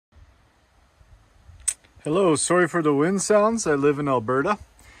Hello, sorry for the wind sounds. I live in Alberta.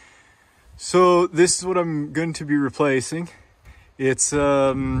 So this is what I'm going to be replacing. It's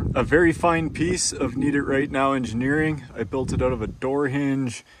a very fine piece of Need It Right Now engineering. I built it out of a door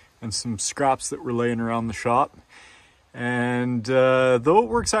hinge and some scraps that were laying around the shop. And though it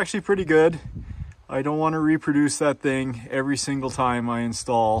works actually pretty good, I don't want to reproduce that thing every single time I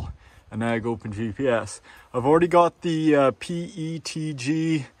install an AgOpenGPS. I've already got the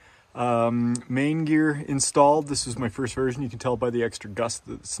PETG main gear installed. This was my first version. You can tell by the extra gust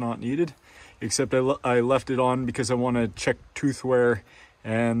that it's not needed, except I left it on because I want to check tooth wear,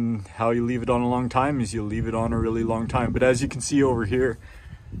 and how you leave it on a long time is you leave it on a really long time. But as you can see over here,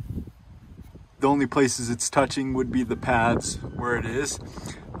 the only places it's touching would be the pads where it is.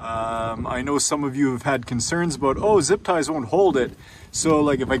 I know some of you have had concerns about, oh, zip ties won't hold it. So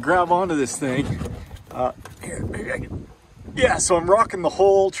like if I grab onto this thing, yeah, so I'm rocking the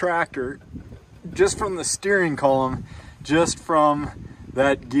whole tractor just from the steering column, just from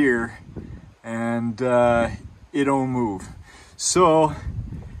that gear, and it don't move. So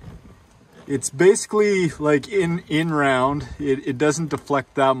it's basically like in round. It doesn't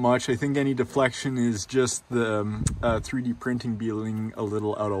deflect that much. I think any deflection is just the 3D printing being a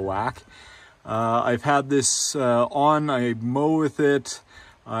little out of whack. I've had this on, I mow with it,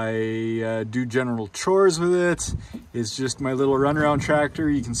 I do general chores with it. It's just my little runaround tractor.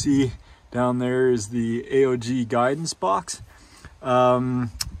 You can see down there is the AOG guidance box.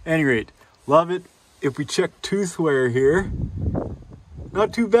 Any rate, love it. If we check tooth wear here,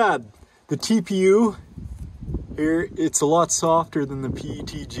 not too bad. The TPU here, it's a lot softer than the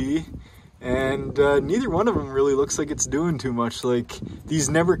PETG, and neither one of them really looks like it's doing too much. Like, these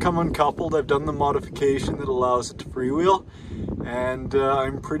never come uncoupled. I've done the modification that allows it to freewheel, and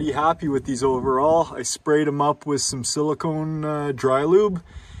I'm pretty happy with these overall. I sprayed them up with some silicone dry lube,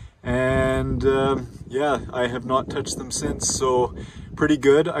 and yeah, I have not touched them since, so pretty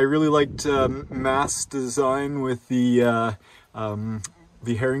good. I really liked Mass design with the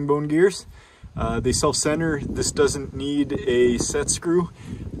herringbone gears. They self-center. This doesn't need a set screw,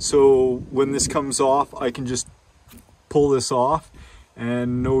 so when this comes off I can just pull this off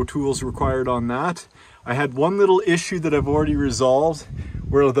and no tools required on that. I had one little issue that I've already resolved,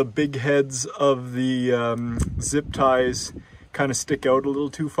 where the big heads of the zip ties kind of stick out a little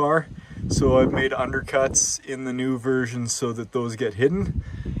too far, so I've made undercuts in the new version so that those get hidden.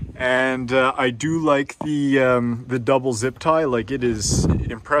 And I do like the double zip tie. Like, it is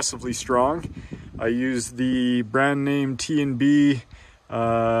impressively strong. I use the brand name T&B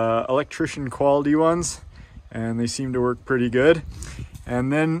electrician quality ones, and they seem to work pretty good.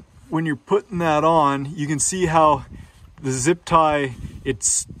 And then when you're putting that on, you can see how the zip tie,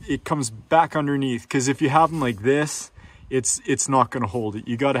 it comes back underneath, because if you have them like this, it's not going to hold it.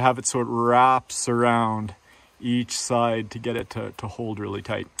 You got to have it so it wraps around each side to get it to hold really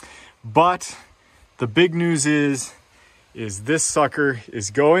tight. But the big news is this sucker is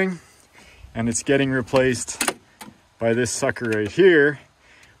going, and it's getting replaced by this sucker right here,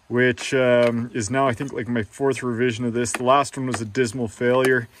 which is now, I think, like my 4th revision of this. The last one was a dismal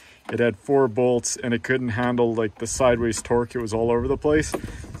failure. It had 4 bolts and it couldn't handle like the sideways torque. It was all over the place.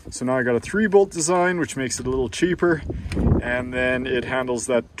 So now I got a 3-bolt design, which makes it a little cheaper, and then it handles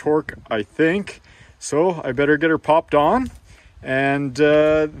that torque, I think. So I better get her popped on, and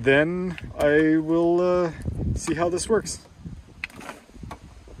then I will see how this works.